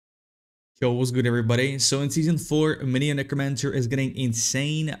Yo, what's good everybody? So in Season 4, Minion Necromancer is getting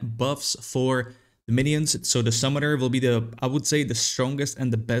insane buffs for the minions. So the Summoner will be I would say, the strongest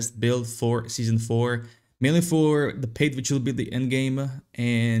and the best build for Season 4. Mainly for the paid, which will be the endgame.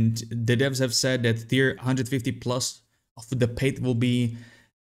 And the devs have said that tier 150 plus of the paid will be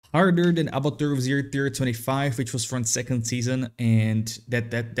harder than Avatar of Zero tier 25, which was from second season. And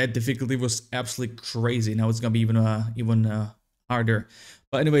that difficulty was absolutely crazy. Now it's gonna be even harder.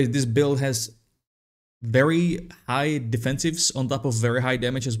 But anyways, this build has very high defensives on top of very high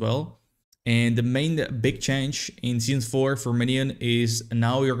damage as well. And the main big change in Season 4 for Minion is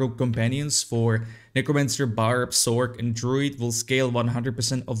now your companions for Necromancer, Barb, Sork, and Druid will scale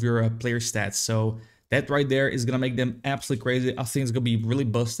 100% of your player stats. So that right there is gonna make them absolutely crazy. I think it's gonna be really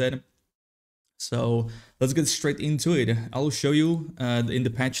busted. So let's get straight into it. I'll show you in the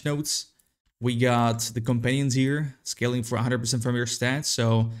patch notes. We got the companions here, scaling for 100% from your stats,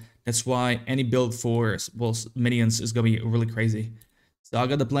 so that's why any build for, well, minions is gonna be really crazy. So I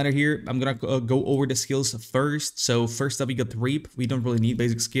got the planner here. I'm gonna go over the skills first. So first up, we got Reap. We don't really need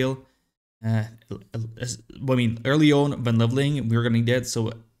basic skill. I mean, early on when leveling, we're gonna need that.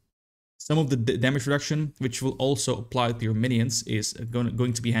 So some of the damage reduction, which will also apply to your minions, is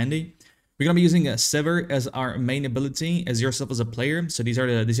going to be handy. We're gonna be using a Sever as our main ability as yourself as a player. So these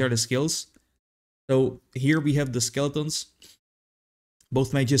are the skills. So here we have the skeletons,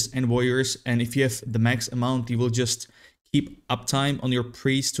 both mages and warriors, and if you have the max amount, you will just keep uptime on your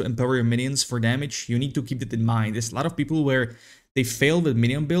priest to empower your minions for damage. You need to keep that in mind. There's a lot of people where they fail with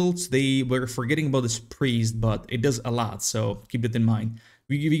minion builds, they were forgetting about this priest, but it does a lot, so keep that in mind.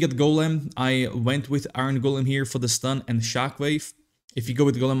 We got Golem. I went with Iron Golem here for the stun and Shockwave. If you go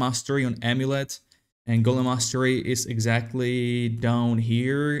with Golem Mastery on Amulet, and Golem Mastery is exactly down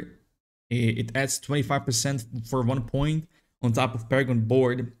here, it adds 25% for 1 point on top of Paragon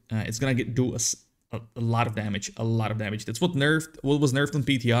board. It's gonna do a lot of damage, That's what was nerfed on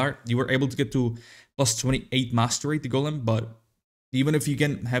PTR. You were able to get to plus 28 mastery to Golem, but even if you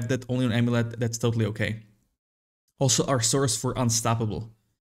can have that only on Amulet, that's totally okay. Also, our source for Unstoppable.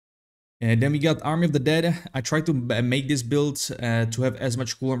 And then we got Army of the Dead. I tried to make this build to have as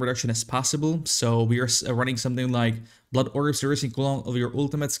much cooldown reduction as possible. So we are running something like Blood Orbs reducing cooldown of your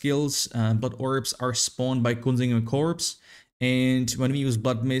ultimate skills. Blood Orbs are spawned by consuming a corpse. And when we use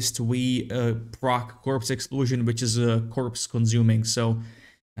Blood Mist, we proc Corpse Explosion, which is a corpse consuming. So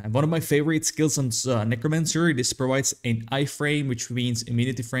one of my favorite skills on Necromancer, this provides an iframe, which means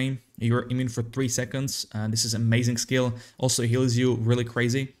immunity frame. You're immune for 3 seconds. This is an amazing skill. Also heals you really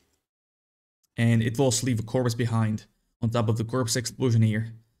crazy. And it will also leave a corpse behind on top of the corpse explosion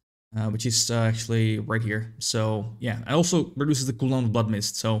here, which is actually right here. So yeah, it also reduces the cooldown of Blood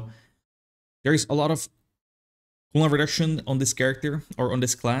Mist. So there is a lot of cooldown reduction on this character or on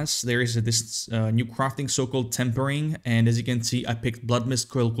this class. There is this new crafting, so-called Tempering, and as you can see, I picked Blood Mist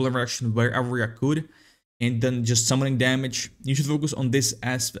cooldown reduction wherever I could, and then just summoning damage. You should focus on this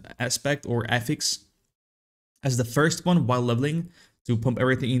aspect or affix as the first one while leveling to pump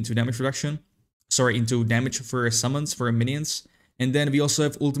everything into damage reduction. Sorry, into damage for summons for minions. And then we also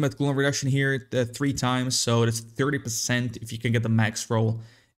have ultimate cooldown reduction here 3 times, so that's 30% if you can get the max roll.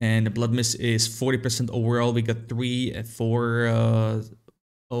 And the Blood Mist is 40% overall. We got 3 for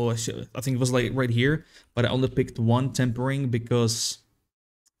I think it was like right here, but I only picked 1 tempering because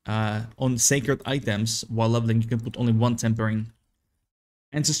on sacred items while leveling you can put only 1 tempering.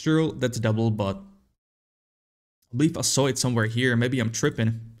 Ancestral, that's double, but I believe I saw it somewhere here. Maybe I'm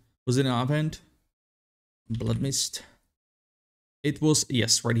tripping. Was it an event? Blood Mist. It was,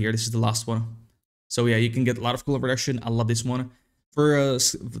 yes, right here. This is the last one. So yeah, you can get a lot of cooldown reduction. I love this one. For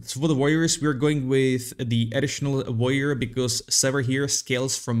the warriors, we're going with the additional warrior because Sever here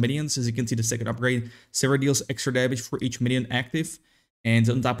scales from minions. As you can see, the second upgrade, Sever deals extra damage for each minion active. And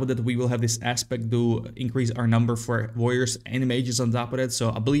on top of that, we will have this aspect to increase our number for warriors and mages on top of that.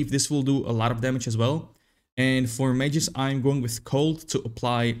 So I believe this will do a lot of damage as well. And for mages, I'm going with Cold to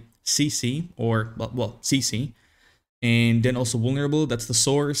apply CC, or, well, CC. And then also Vulnerable, that's the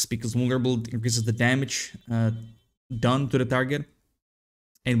source, because Vulnerable increases the damage done to the target.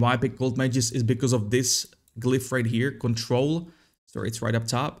 And why I pick Cold Mages is because of this glyph right here, Control. So it's right up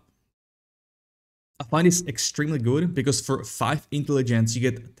top. I find this extremely good, because for 5 intelligence, you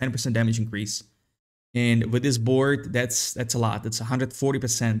get 10% damage increase. And with this board, that's a lot. That's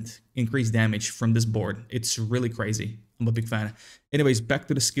 140% increased damage from this board. It's really crazy. I'm a big fan. Anyways, back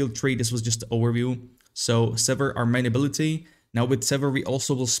to the skill tree. This was just the overview. So Sever, our main ability. Now with Sever, we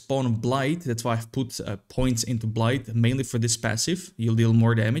also will spawn Blight. That's why I've put points into Blight, mainly for this passive. You'll deal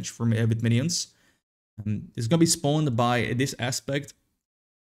more damage with minions. It's going to be spawned by this aspect.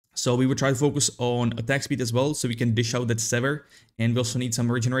 So we would try to focus on attack speed as well, so we can dish out that Sever, and we also need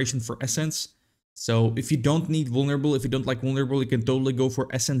some regeneration for Essence. So if you don't need Vulnerable, if you don't like Vulnerable, you can totally go for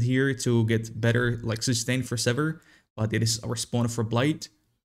Essence here to get better like sustain for Sever, but it is our spawn for Blight.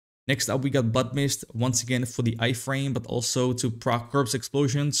 Next up, we got Blood Mist, once again for the iframe, but also to proc Corpse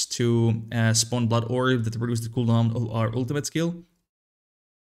Explosions to spawn Blood Orb that reduce the cooldown of our ultimate skill.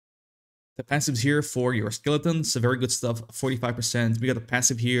 The passives here for your skeletons, very good stuff, 45%. We got a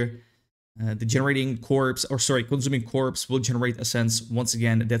passive here, the generating corpse, or sorry, consuming corpse will generate essence. Once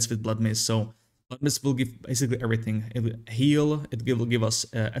again, that's with Blood Mist. So Blood Mist will give basically everything. It will heal, will give us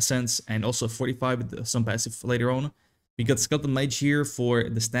essence, and also 45 with some passive later on. We got Skeleton Mage here for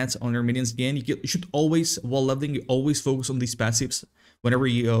the stats on your minions again. You should always, while leveling, you always focus on these passives whenever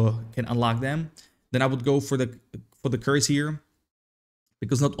you can unlock them. Then I would go for the curse here,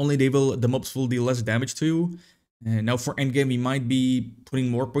 because not only the mobs will deal less damage to you. And now for endgame, we might be putting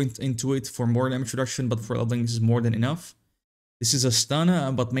more points into it for more damage reduction, but for leveling, this is more than enough. This is a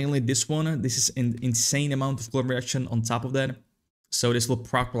stun, but mainly this one. This is an insane amount of cooldown reduction on top of that. So this will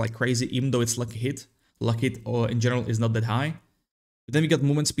proc like crazy, even though it's lucky hit. Lucky hit in general is not that high. But then we got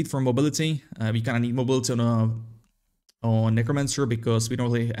movement speed for mobility. We kind of need mobility on Necromancer because we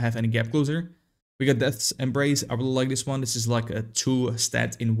don't really have any gap closer. We got Death's Embrace. I really like this one. This is like a 2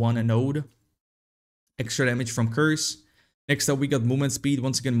 stat in 1 node. Extra damage from Curse. Next up, we got movement speed.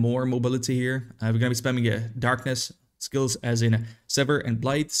 Once again, more mobility here. We're going to be spamming Darkness skills as in Sever and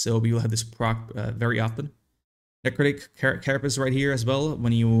Blight. So we will have this proc very often. Necrotic Carapace right here as well.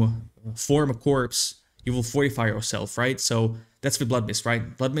 When you form a corpse, you will fortify yourself, right? So that's with Blood Mist,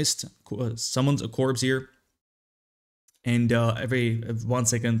 right? Blood Mist summons a corpse here. And every 1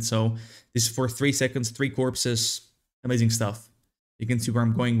 second, so this is for 3 seconds, 3 corpses, amazing stuff. You can see where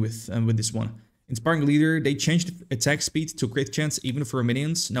I'm going with this one. Inspiring Leader, they changed attack speed to crit chance even for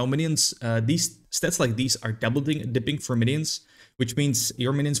minions. Now minions, these stats like these are dipping for minions, which means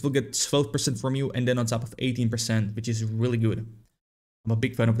your minions will get 12% from you and then on top of 18%, which is really good. I'm a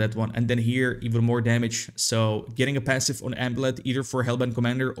big fan of that one. And then here, even more damage. So getting a passive on Amulet, either for Hellbound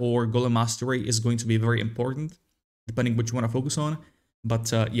Commander or Golem Mastery, is going to be very important, depending what you want to focus on.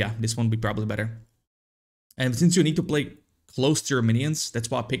 But yeah, this one will be probably better. And since you need to play close to your minions, that's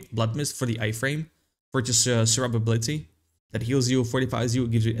why I picked Blood Mist for the iframe, for just survivability. That heals you, fortifies you,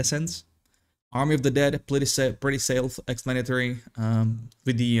 gives you essence. Army of the Dead, pretty self-explanatory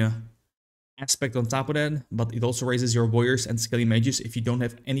with the aspect on top of that, but it also raises your warriors and skelly mages if you don't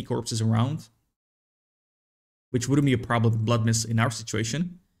have any corpses around, which wouldn't be a problem with Blood Mist in our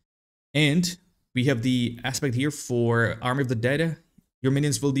situation. And we have the aspect here for Army of the Dead. Your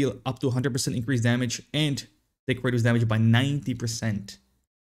minions will deal up to 100% increased damage and take reduced damage by 90%.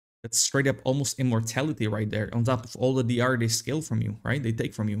 That's straight up almost immortality right there, on top of all the DR they scale from you, right? They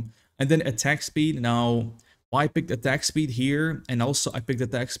take from you. And then attack speed. Now, why I picked attack speed here, and also I picked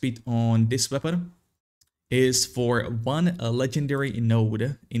attack speed on this weapon, is for one legendary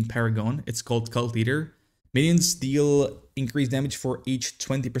node in Paragon. It's called Cult Leader. Minions deal increased damage for each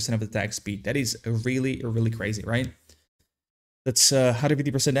 20% of attack speed. That is really crazy, right? That's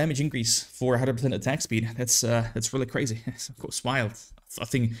 150% damage increase for 100% attack speed. That's really crazy. Of course, wild. I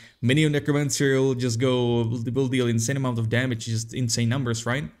think Minion Necromancer will deal insane amount of damage, just insane numbers,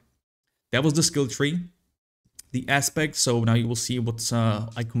 right? That was the skill tree. The aspect, so now you will see what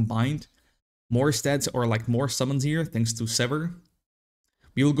I combined. More stats or like more summons here, thanks to Sever.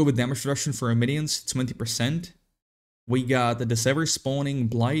 We will go with damage reduction for our minions, 20%. We got the Sever spawning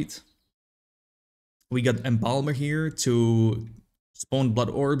Blight. We got Embalmer here to spawn Blood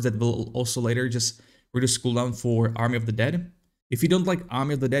Orbs that will also later just reduce cooldown for Army of the Dead. If you don't like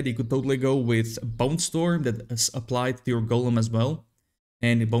Army of the Dead, you could totally go with Bone Storm that is applied to your Golem as well.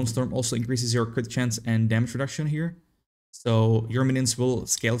 And Bone Storm also increases your crit chance and damage reduction here. So your minions will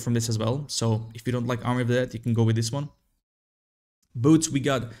scale from this as well. So if you don't like Army of the Dead, you can go with this one. Boots, we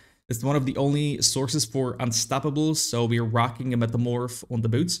got, it's one of the only sources for Unstoppables. So we are rocking a Metamorph on the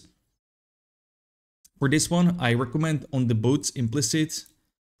boots. For this one, I recommend on the boots Implicit,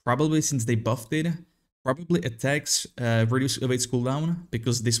 probably since they buffed it. Probably attacks reduce evades cooldown,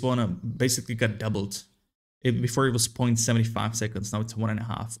 because this one basically got doubled. Before it was 0.75 seconds, now it's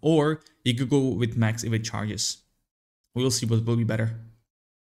 1.5. Or you could go with max evade charges. We will see what will be better.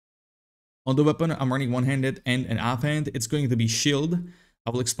 On the weapon, I'm running one-handed and an offhand. It's going to be shield. I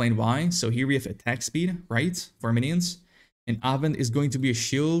will explain why. So here we have attack speed, right, for minions. And offhand is going to be a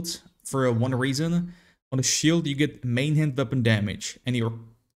shield for one reason. On a shield, you get main hand weapon damage, and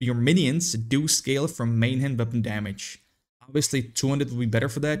your minions do scale from main hand weapon damage. Obviously, 200 would be better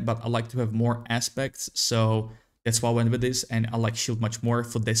for that, but I like to have more aspects, so That's why I went with this, and I like shield much more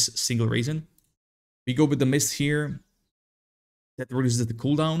for this single reason. We go with the mist here. That reduces the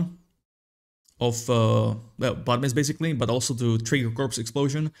cooldown of bottom mist basically, but also to trigger corpse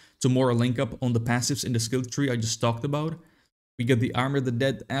explosion to more link up on the passives in the skill tree I just talked about. We get the Armor the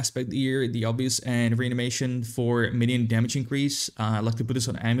Dead aspect here, the obvious, and reanimation for minion damage increase. I like to put this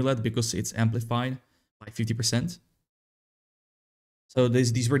on Amulet because it's amplified by 50%. So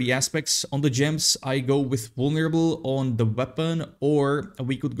these were the aspects. On the gems, I go with vulnerable on the weapon, or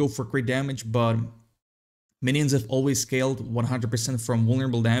we could go for crit damage, but minions have always scaled 100% from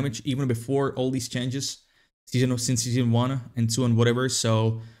vulnerable damage, even before all these changes, since season 1 and 2 and whatever,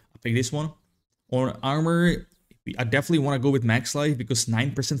 so I'll pick this one. On armor, I definitely want to go with max life, because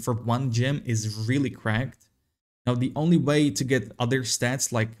 9% for one gem is really cracked. Now, the only way to get other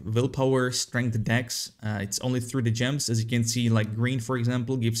stats like willpower, strength, dex, it's only through the gems. As you can see, like green, for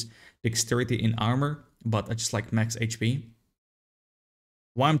example, gives dexterity in armor, but I just like max HP.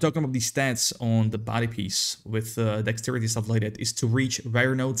 Why I'm talking about these stats on the body piece with dexterity stuff like that is to reach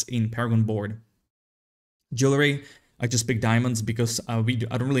rare nodes in Paragon board. Jewelry, I just pick diamonds because I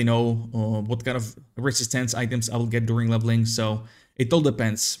don't really know what kind of resistance items I will get during leveling, so it all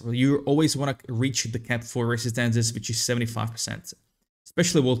depends. You always want to reach the cap for resistances, which is 75%,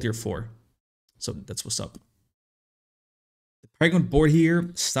 especially World Tier 4. So that's what's up. The Paragon board here,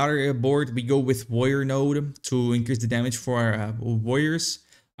 starter board, we go with Warrior node to increase the damage for our warriors.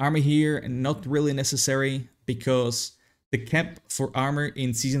 Armor here, not really necessary, because the cap for armor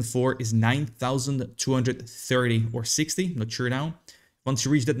in Season 4 is 9,230 or 60, not sure now. Once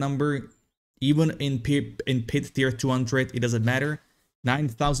you reach that number, even in pit tier 200, it doesn't matter.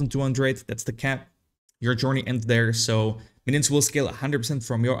 9,200, that's the cap. Your journey ends there, so minions will scale 100%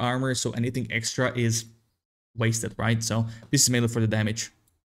 from your armor, so anything extra is wasted, right? So this is mainly for the damage.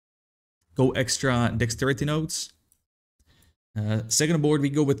 Go extra dexterity nodes. Second board, we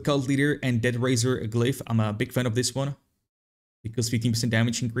go with Cult Leader and Dead Razor Glyph. I'm a big fan of this one, because 15%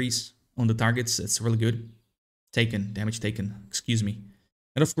 damage increase on the targets, it's really good. Damage taken, excuse me.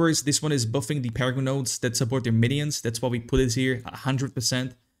 And of course, this one is buffing the Paragon nodes that support their minions. That's why we put it here,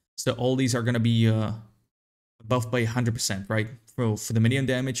 100%. So all these are going to be buffed by 100%, right? For the minion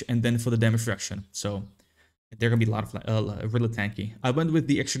damage and then for the damage reduction. So they're going to be a lot of really tanky. I went with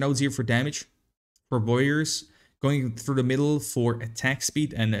the extra nodes here for damage, for warriors. Going through the middle for attack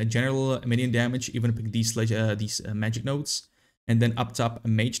speed and general minion damage, even pick these magic nodes. And then up top,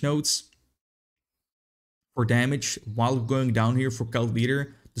 mage nodes for damage, while going down here for Cult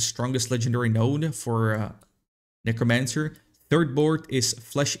Leader, the strongest legendary node for Necromancer. Third board is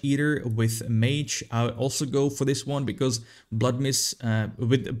Flesh Eater with Mage. I also go for this one because Blood Mist,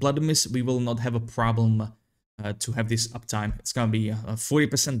 with Blood Mist, we will not have a problem to have this uptime. It's going to be a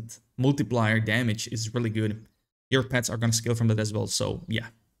 40% multiplier damage is really good. Your pets are going to scale from that as well, so yeah,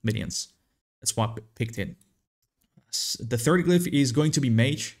 minions. That's why I picked it. The third glyph is going to be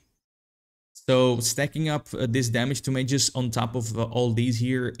Mage. So stacking up this damage to mages on top of all these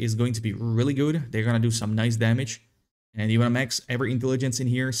here is going to be really good. They're going to do some nice damage. And you want to max every intelligence in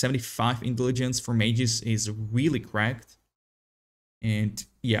here. 75 intelligence for mages is really cracked. And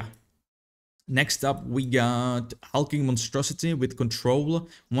yeah. Next up, we got Hulking Monstrosity with Control.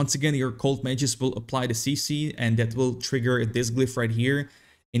 Once again, your Cold Mages will apply the CC, and that will trigger this glyph right here.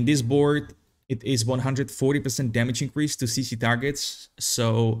 In this board, it is 140% damage increase to CC targets,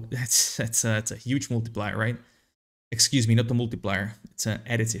 so that's a huge multiplier, right? Excuse me, not the multiplier, it's an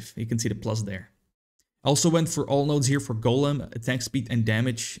additive. You can see the plus there. I also went for all nodes here for Golem, attack speed and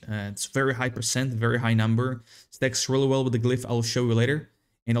damage. It's very high percent, very high number. Stacks really well with the glyph I'll show you later.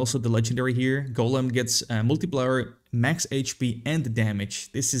 And also the legendary here, Golem gets multiplier, max HP and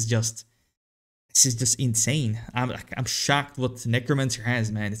damage. This is just insane. I'm shocked what Necromancer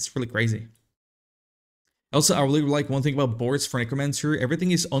has, man. It's really crazy. Also, I really like one thing about boards for Necromancer. Everything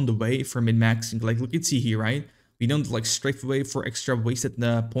is on the way for min-maxing. Like, look, you see here, right? We don't like strafe away for extra wasted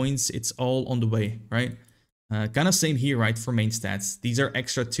points. It's all on the way, right? Kind of same here, right? For main stats. These are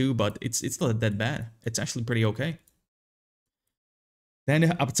extra too, but it's not that bad. It's actually pretty okay.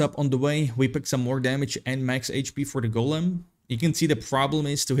 Then up top on the way, we pick some more damage and max HP for the Golem. You can see the problem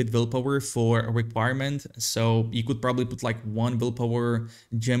is to hit willpower for a requirement, so you could probably put like 1 willpower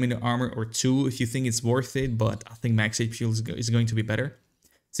gem in the armor or 2 if you think it's worth it, but I think max HP is going to be better.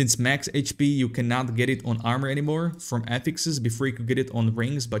 Since max HP, you cannot get it on armor anymore from affixes. Before you could get it on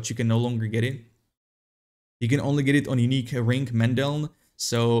rings, but you can no longer get it. You can only get it on unique ring Mendel,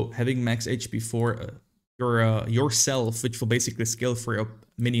 so having max HP for yourself, which will basically scale for your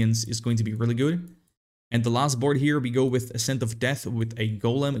minions, is going to be really good. And the last board here, we go with Ascent of Death with a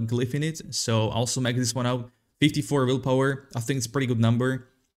Golem glyph in it. So also max this one out 54 willpower. I think it's a pretty good number.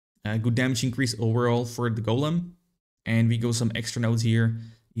 Good damage increase overall for the golem. And we go some extra nodes here,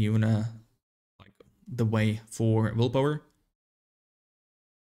 even like the way for willpower.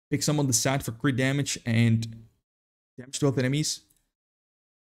 Pick some on the side for crit damage and damage to health enemies.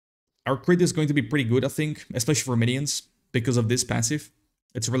 Our crit is going to be pretty good, I think, especially for minions, because of this passive.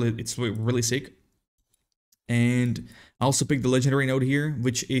 It's really sick. And I also picked the legendary node here,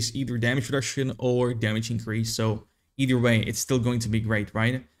 which is either damage reduction or damage increase. So either way, it's still going to be great,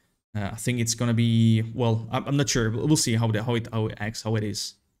 right? I think it's gonna be, well, I'm not sure. We'll see how it acts, how it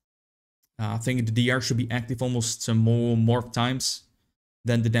is. I think the DR should be active almost more times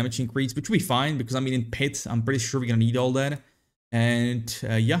than the damage increase, which will be fine because I mean in pit, I'm pretty sure we're gonna need all that. And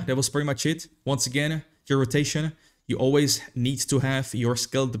yeah, that was pretty much it. Once again, your rotation, you always need to have your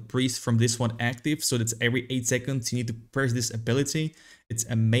Skeleton Priest from this one active, so that's every 8 seconds you need to press this ability. It's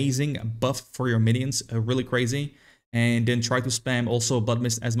amazing buff for your minions, really crazy. And then try to spam also Blood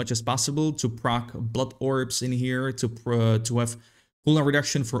Mist as much as possible to proc Blood Orbs in here, to have cooldown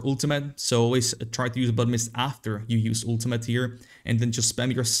reduction for ultimate. So always try to use Blood Mist after you use ultimate here, and then just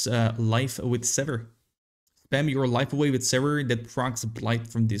spam your life with Sever. Spam your life away with Sever that procs Blight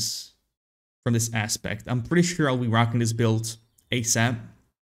from this aspect. I'm pretty sure I'll be rocking this build ASAP.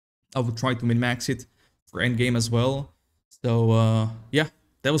 I will try to min-max it for endgame as well. So yeah,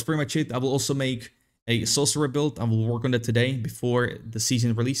 that was pretty much it. I will also make a sorcerer build. I will work on that today before the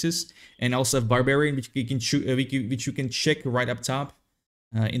season releases, and I also have barbarian, which you can which you can check right up top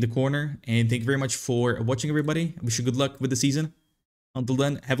in the corner. And thank you very much for watching, everybody. I wish you good luck with the season. Until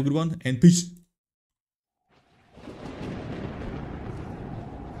then, have a good one and peace.